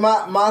contract. See,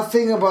 my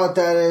thing about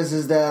that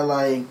is that,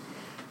 like,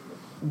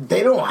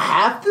 they don't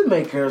have to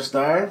make her a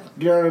star.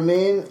 You know what I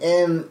mean?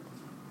 And...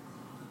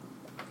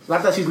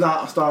 Not that she's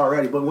not a star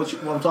already, but what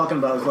I'm talking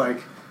about is, like,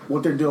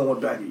 what they're doing with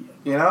Becky.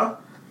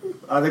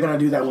 Are they going to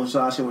do that with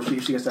Sasha when she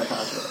gets that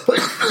contract?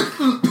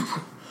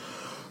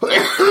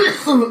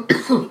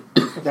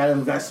 That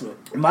investment.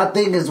 My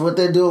thing is what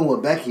they're doing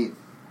with Becky.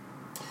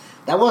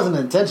 That wasn't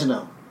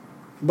intentional,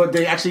 but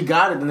they actually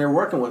got it and they're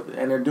working with it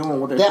and they're doing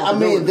what they're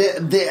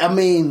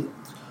doing.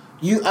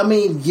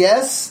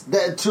 Yes,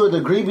 that to a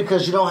degree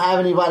because you don't have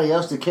anybody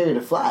else to carry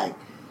the flag.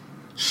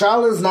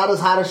 Charlotte's not as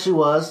hot as she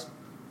was.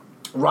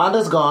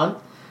 Ronda's gone.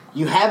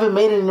 You haven't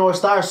made any more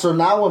stars, so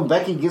now when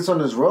Becky gets on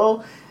this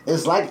roll,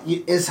 it's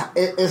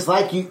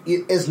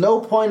no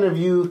point of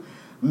you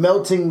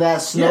melting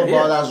that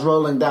snowball that's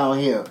rolling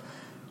downhill.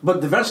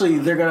 But eventually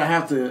they're going to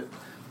have to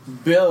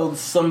build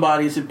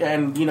somebody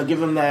and give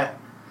them that.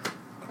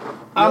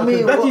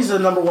 Becky's the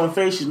number one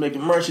face. She's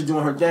making merch. She's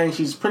doing her thing.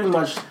 She's pretty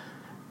much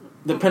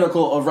the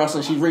pinnacle of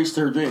wrestling. She's reached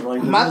her dream.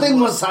 Like my thing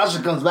when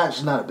Sasha comes back,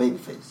 she's not a baby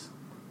face.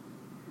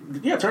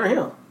 Yeah, turn her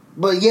heel.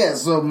 But yeah,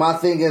 so my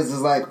thing is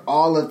like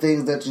all the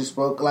things that you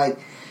spoke, like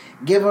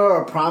give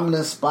her a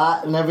prominent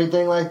spot and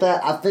everything like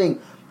that. I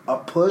think a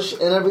push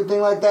and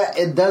everything like that.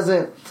 It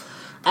doesn't.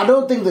 I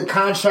don't think the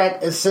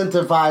contract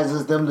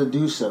incentivizes them to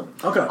do so.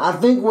 Okay. I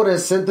think what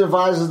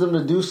incentivizes them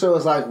to do so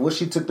is like what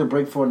she took the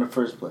break for in the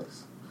first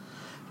place.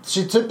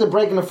 She took the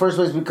break in the first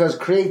place because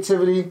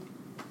creatively,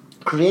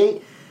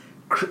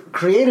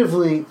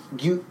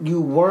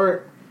 you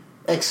weren't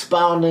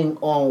expounding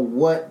on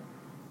what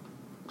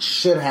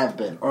should have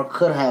been or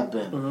could have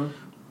been. Mm-hmm.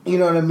 You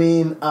know what I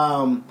mean?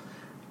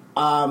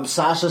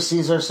 Sasha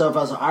sees herself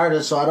as an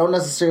artist, so I don't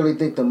necessarily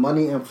think the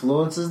money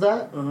influences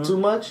that too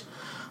much.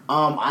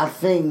 I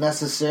think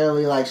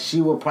necessarily like she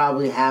will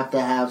probably have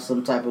to have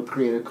some type of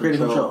creative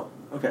control.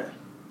 Okay.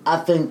 I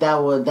think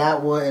that would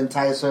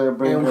entice her to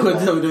bring her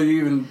back. And do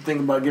you even think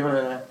about giving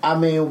her that? I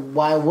mean,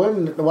 why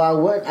wouldn't?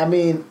 I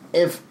mean,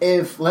 if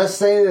let's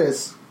say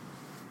this.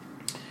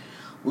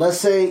 Let's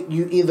say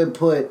you either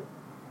put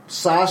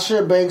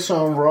Sasha Banks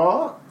on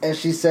Raw and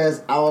she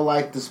says, I would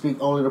like to speak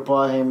only to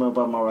Paul Heyman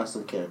about my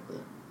wrestling character.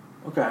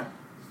 Okay.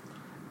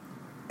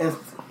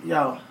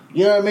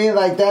 You know what I mean?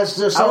 Like, that's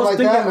just something like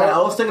that.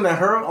 I was thinking that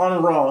her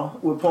on Raw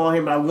with Paul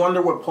Heyman, I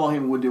wonder what Paul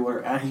Heyman would do with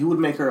her. And he would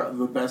make her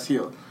the best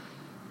heel.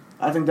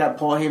 I think that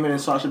Paul Heyman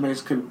and Sasha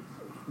Banks could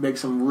make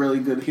some really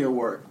good heel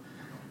work.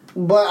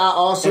 But I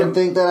also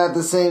think that at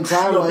the same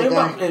time...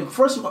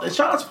 first of all,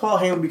 shout out to Paul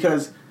Heyman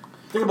because,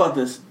 think about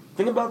this.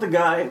 Think about the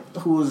guy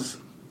who was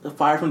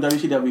fired from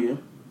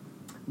WCW,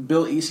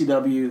 built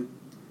ECW,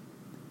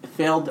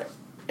 failed,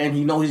 and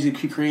he knows he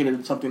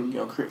created something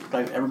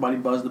like everybody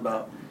buzzed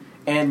about,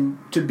 and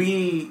to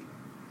be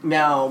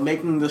now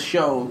making the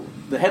show,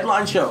 the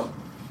headline show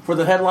for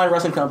the headline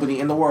wrestling company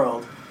in the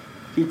world,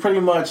 he's pretty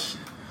much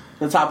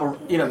the top of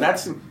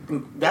that's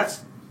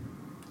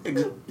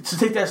to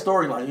take that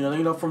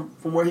storyline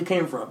from where he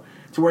came from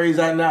to where he's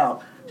at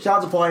now. Shout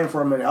out to Paul Heyman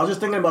for a minute. I was just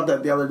thinking about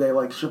that the other day.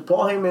 Like, should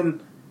Paul Heyman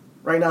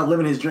right now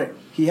living his dream?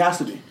 He has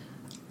to be.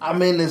 I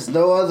mean, there's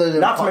no other than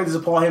not to make this a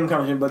Paul Heyman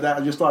conversation, but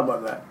I just thought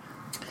about that.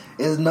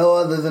 There's no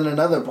other than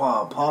another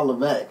Paul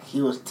Levesque.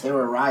 He was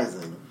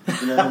terrorizing.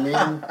 You know what I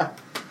mean?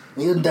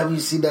 He was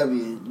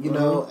WCW. You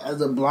know, as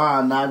a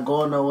blonde, not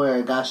going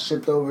nowhere. Got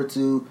shipped over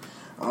to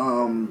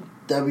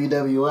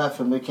WWF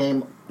and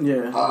became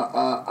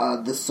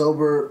the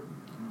sober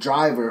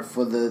driver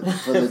for the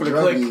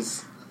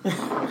druggies.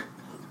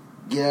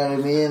 You know what I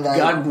mean? Like,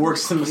 God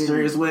works in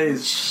mysterious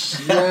ways.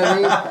 You know what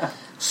I mean?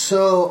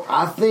 So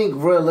I think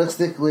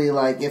realistically,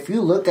 like, if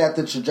you look at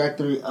the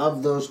trajectory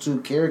of those two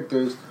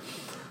characters,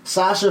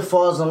 Sasha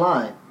falls in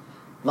line.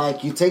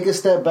 Like, you take a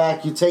step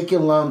back, you take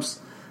your lumps,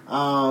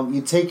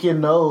 you take your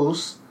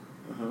nose,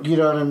 you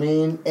know what I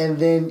mean, and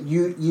then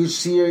you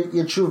see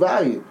your true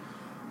value.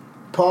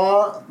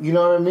 Paul, you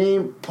know what I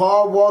mean?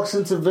 Paul walks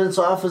into Vince's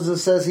office and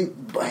says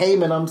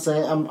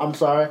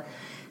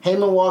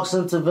Heyman walks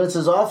into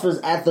Vince's office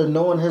after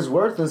knowing his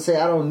worth and say,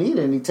 I don't need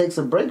it, and he takes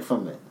a break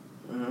from it.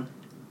 Mm-hmm.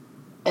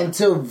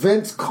 Until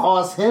Vince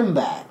calls him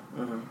back.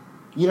 Mm-hmm.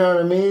 You know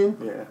what I mean?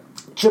 Yeah.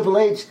 Triple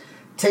H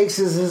takes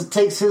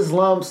his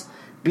lumps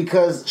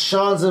because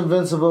Shawn's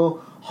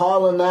invincible,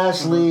 Hall and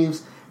Nash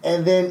leaves,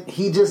 and then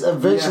he just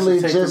eventually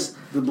the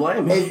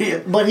blame.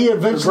 But he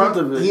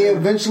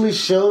eventually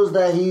shows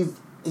that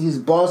he's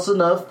boss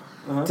enough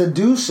to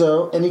do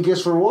so, and he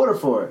gets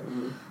rewarded for it. Mm-hmm.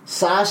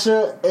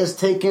 Sasha is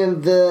taking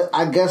the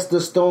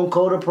Stone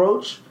Cold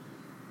approach,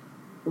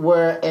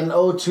 where in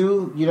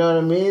 2002, you know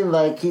what I mean?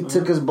 Like, he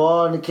took his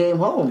ball and he came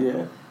home.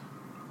 Yeah.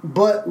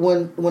 But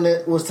when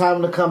it was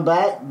time to come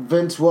back,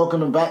 Vince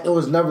welcomed him back. It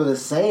was never the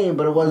same,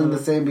 but it wasn't the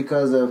same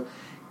because of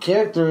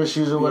character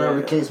issues or whatever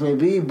the case may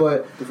be.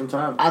 But different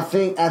time. I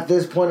think at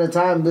this point in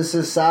time, this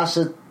is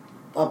Sasha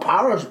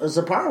it's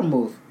a power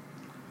move.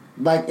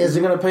 Like, is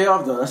it going to pay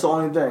off though? That's the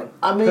only thing.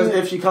 I mean, because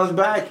if she comes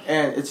back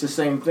and it's the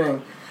same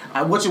thing.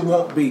 Which it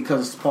won't be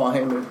because it's Paul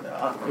Heyman.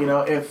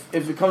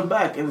 If it comes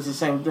back and it's the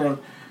same thing,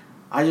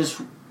 I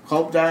just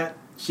hope that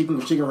she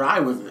can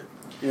ride with it.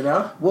 You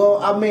know.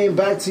 Well, I mean,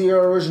 back to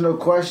your original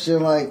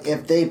question, like,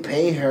 if they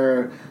pay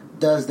her,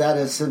 does that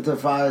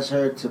incentivize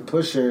her to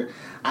push her?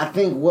 I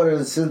think what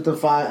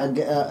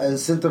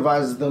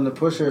incentivizes them to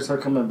push her is her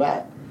coming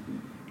back.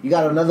 You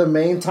got another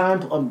big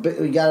time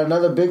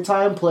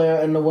player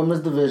in the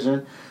women's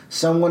division,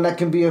 someone that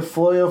can be a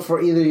foil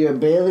for either your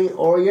Bayley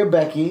or your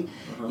Becky.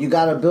 You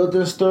got a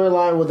built-in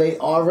storyline where they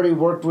already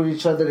worked with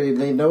each other,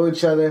 they know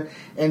each other,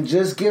 and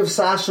just give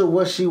Sasha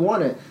what she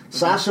wanted.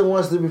 Sasha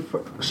wants to be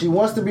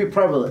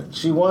prevalent.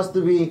 She wants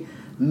to be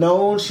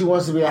known. She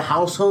wants to be a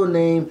household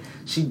name.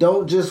 She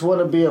don't just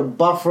want to be a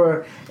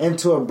buffer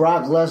into a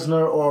Brock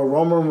Lesnar or a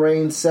Roman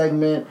Reigns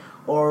segment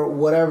or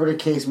whatever the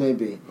case may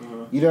be.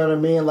 You know what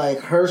I mean? Like,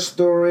 her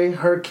story,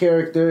 her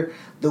character,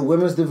 the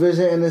women's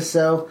division in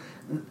itself,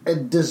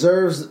 it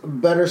deserves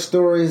better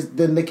stories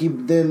than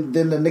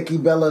the Nikki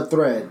Bella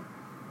thread.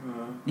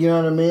 You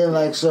know what I mean?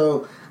 Like,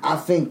 so I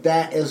think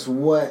that is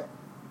what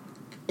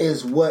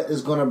is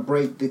going to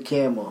break the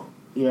camel.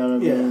 You know what I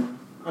mean?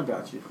 Yeah, I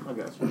got you.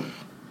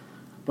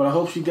 But I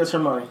hope she gets her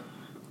money.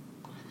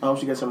 I hope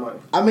she gets her money.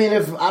 I mean,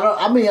 I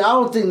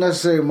don't think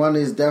necessarily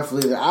money is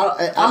definitely.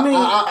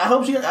 I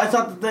hope she. That's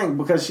not the thing,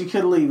 because she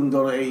could leave and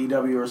go to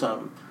AEW or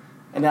something.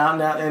 And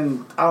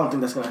and I don't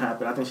think that's going to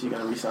happen. I think she's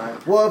going to resign.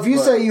 Well, if you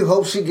say you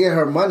hope she get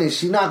her money,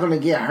 she's not going to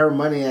get her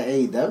money at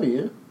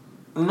AEW.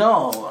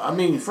 No, I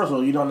mean, first of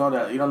all, you don't know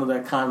that. You don't know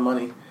that con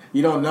money.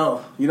 You don't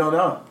know.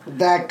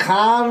 That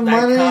con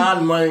money? That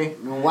con money.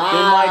 Wow.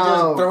 They might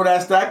just throw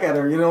that stack at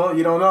her. You don't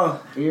know.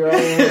 You're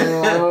right.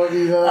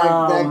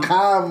 That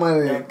con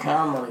money. That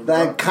con money.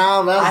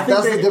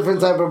 That's a different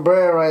type of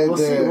bread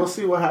there. We'll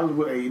see what happens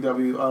with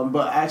AEW.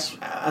 But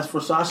as for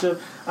Sasha,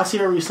 I see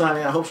her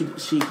resigning. I hope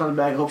she comes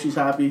back. I hope she's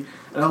happy.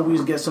 And I hope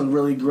we get some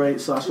really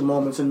great Sasha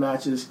moments and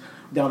matches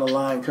down the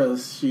line,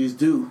 because she's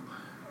due.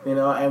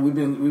 And we've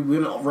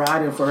been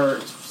riding for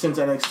her since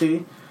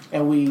NXT,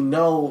 and we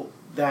know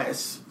that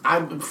I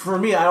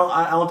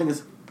don't think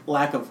it's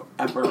lack of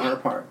effort on her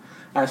part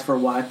as for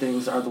why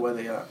things are the way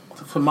they are.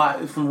 From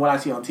what I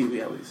see on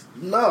TV, at least.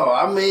 No,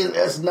 I mean,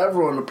 it's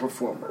never on the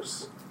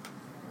performers.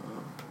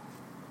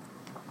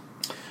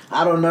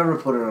 I don't never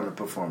put it on the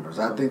performers.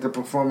 I think the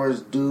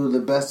performers do the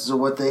best of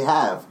what they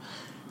have.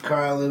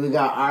 Currently, we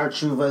got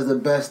R-Truth as the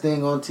best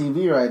thing on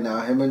TV right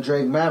now. Him and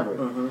Drake Maverick.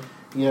 Mm-hmm.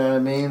 You know what I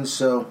mean?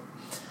 So,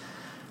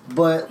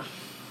 but,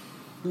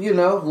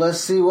 let's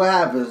see what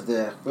happens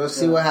there. Let's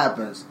see what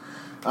happens.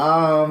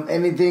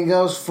 Anything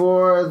else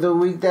for the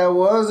week that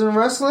was in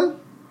wrestling?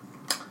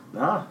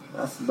 Nah,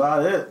 that's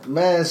about it.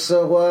 Man,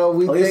 so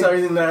we at least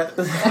everything that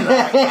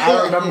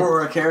I remember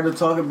or care to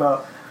talk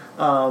about.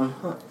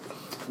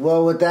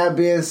 Well, with that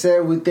being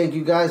said, we thank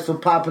you guys for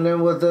popping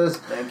in with us.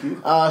 Thank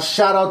you.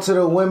 Shout out to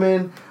the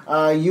women.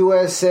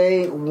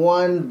 USA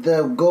won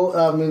the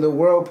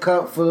World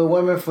Cup for the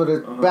women for the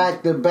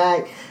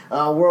back-to-back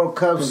World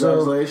Cup.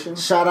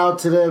 Congratulations. So shout out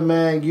to them,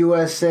 man.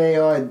 USA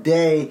all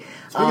day.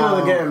 Speaking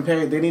of getting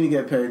paid, they need to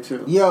get paid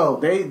too. Yo,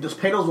 they just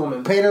pay those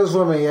women. Pay those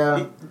women,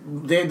 yeah.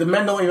 The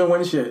men don't even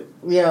win shit.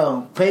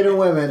 Yo, pay the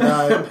women.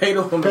 Pay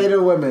the women. Pay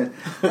the women.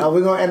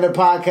 We're gonna end the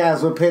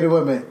podcast with pay the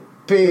women.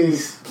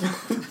 Peace.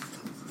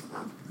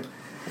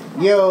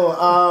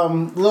 Yo,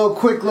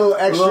 little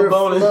extra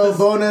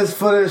bonus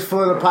footage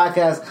for the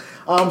podcast.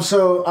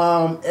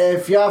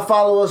 If y'all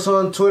follow us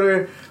on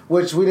Twitter,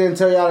 which we didn't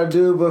tell y'all to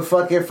do, but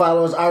fuck it,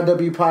 follow us,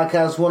 RW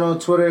Podcast 1 on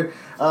Twitter.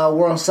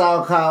 We're on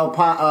SoundCloud,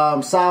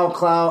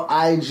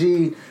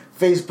 IG,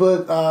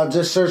 Facebook.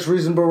 Just search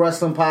Reasonable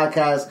Wrestling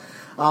Podcast.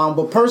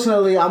 But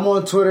personally, I'm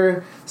on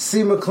Twitter,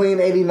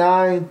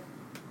 CMcLean89.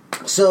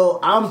 So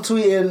I'm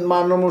tweeting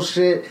my normal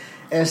shit,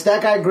 and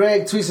Stack Guy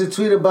Greg tweets a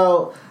tweet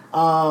about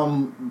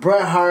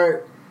Bret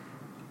Hart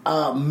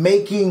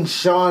making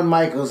Shawn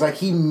Michaels. Like,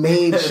 he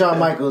made Shawn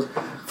Michaels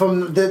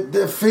from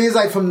the feels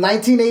like from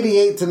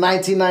 1988 to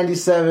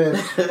 1997.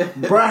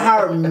 Bret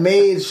Hart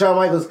made Shawn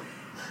Michaels,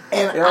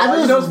 and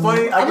I just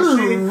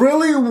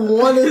really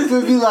wanted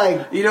to be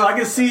like, I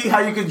can see how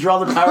you could draw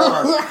the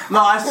parallels. No,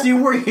 I see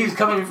where he's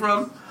coming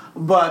from,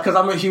 but because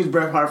I'm a huge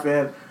Bret Hart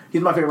fan,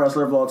 he's my favorite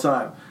wrestler of all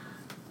time.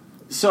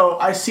 So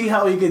I see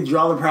how you could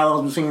draw the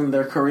parallels between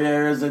their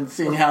careers and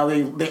seeing how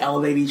they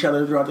elevate each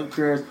other throughout their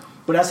careers.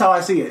 But that's how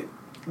I see it.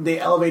 They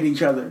elevate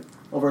each other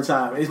over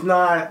time. It's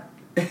not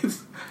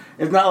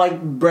like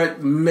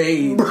Bret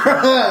made Shawn.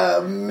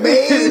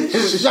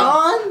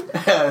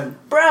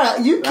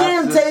 Bruh, you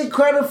can't take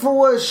credit for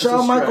what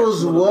Shawn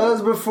Michaels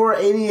was before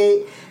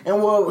 '88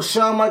 and what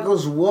Shawn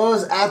Michaels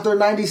was after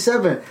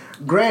 '97.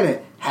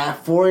 Granted, had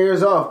 4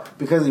 years off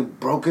because he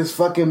broke his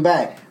fucking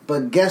back.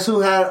 But guess who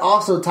had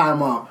also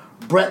time off?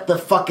 Bret the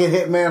fucking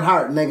Hitman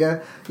Hart,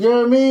 nigga. You know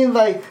what I mean?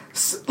 Like,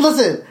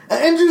 listen,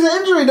 an injury's an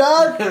injury,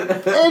 dog.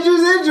 An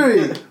injury's an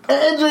injury.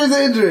 An injury's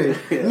an injury.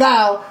 Yeah.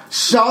 Now,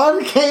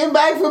 Shawn came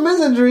back from his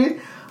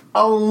injury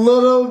a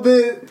little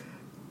bit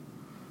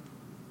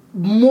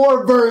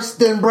more versed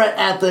than Bret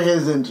after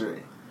his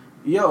injury.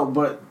 Yo,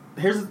 but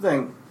here's the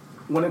thing.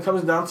 When it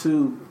comes down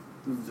to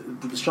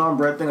the Shawn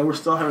Bret thing, and we're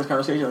still having this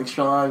conversation, like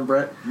Shawn,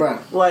 Bret.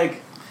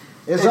 Like,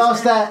 It's all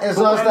that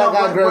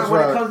guy Greg.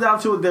 When it comes down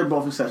to it, they're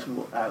both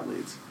exceptional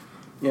athletes.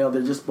 They're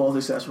just both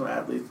exceptional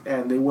athletes,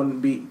 and they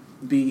wouldn't be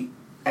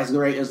as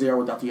great as they are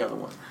without the other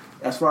one.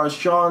 As far as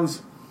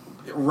Shawn's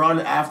run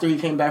after he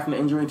came back from the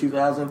injury in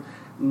 2000,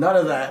 none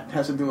of that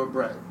has to do with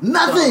Bret.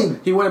 Nothing.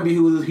 So he wouldn't be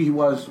who he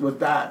was with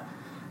that,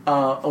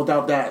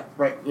 without that,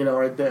 right?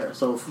 Right there.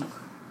 So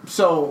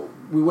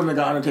we wouldn't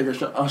have got Undertaker,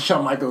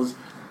 Shawn Michaels,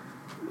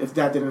 if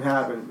that didn't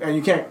happen, and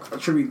you can't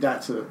attribute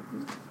that to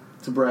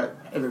Bret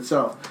in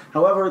itself.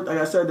 However, like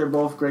I said, they're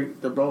both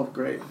great. They're both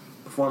great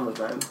performers,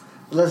 man.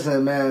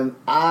 Listen, man,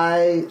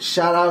 I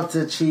shout out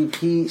to Cheap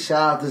Heat,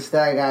 shout out to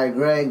Stack Guy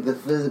Greg, the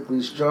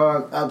Physically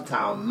Strong,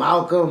 Uptown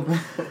Malcolm.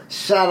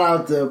 Shout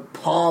out to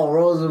Paul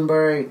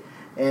Rosenberg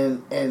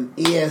and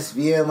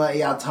ESPN, let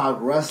y'all talk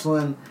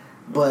wrestling.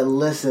 But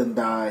listen,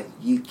 dog,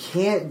 you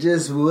can't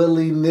just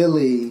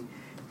willy-nilly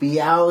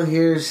be out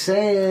here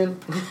saying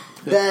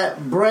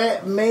that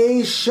Bret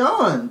made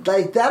Shawn.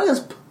 Like, that is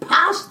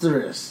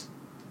preposterous.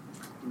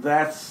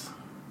 That's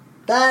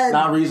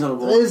not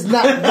reasonable. It's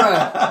not,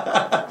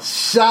 bruh.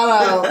 Shout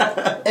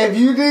out. If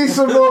you need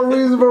some more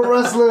reasonable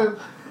wrestling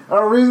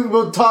or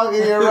reasonable talk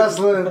in your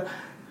wrestling,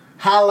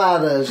 holla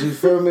at us, you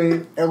feel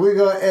me? And we're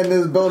going to end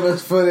this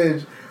bonus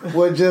footage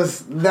with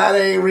just, that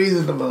ain't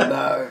reasonable,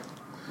 dog.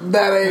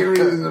 That ain't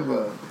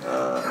reasonable.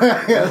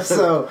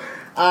 So,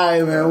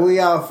 alright, man, we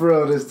out for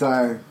real this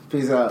time.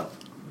 Peace out.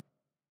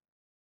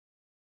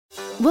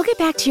 We'll get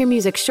back to your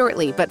music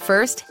shortly, but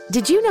first,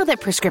 did you know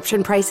that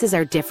prescription prices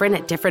are different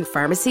at different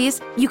pharmacies?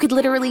 You could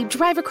literally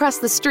drive across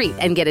the street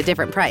and get a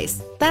different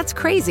price. That's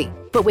crazy.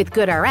 But with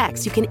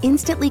GoodRx, you can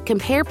instantly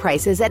compare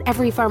prices at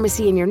every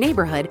pharmacy in your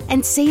neighborhood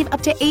and save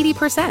up to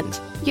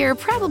 80%. You're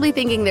probably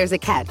thinking there's a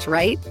catch,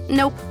 right?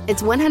 Nope.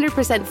 It's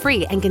 100%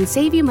 free and can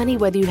save you money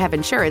whether you have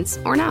insurance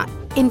or not.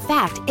 In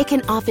fact, it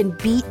can often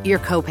beat your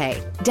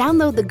copay.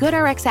 Download the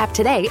GoodRx app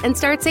today and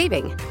start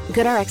saving.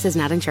 GoodRx is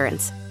not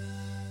insurance.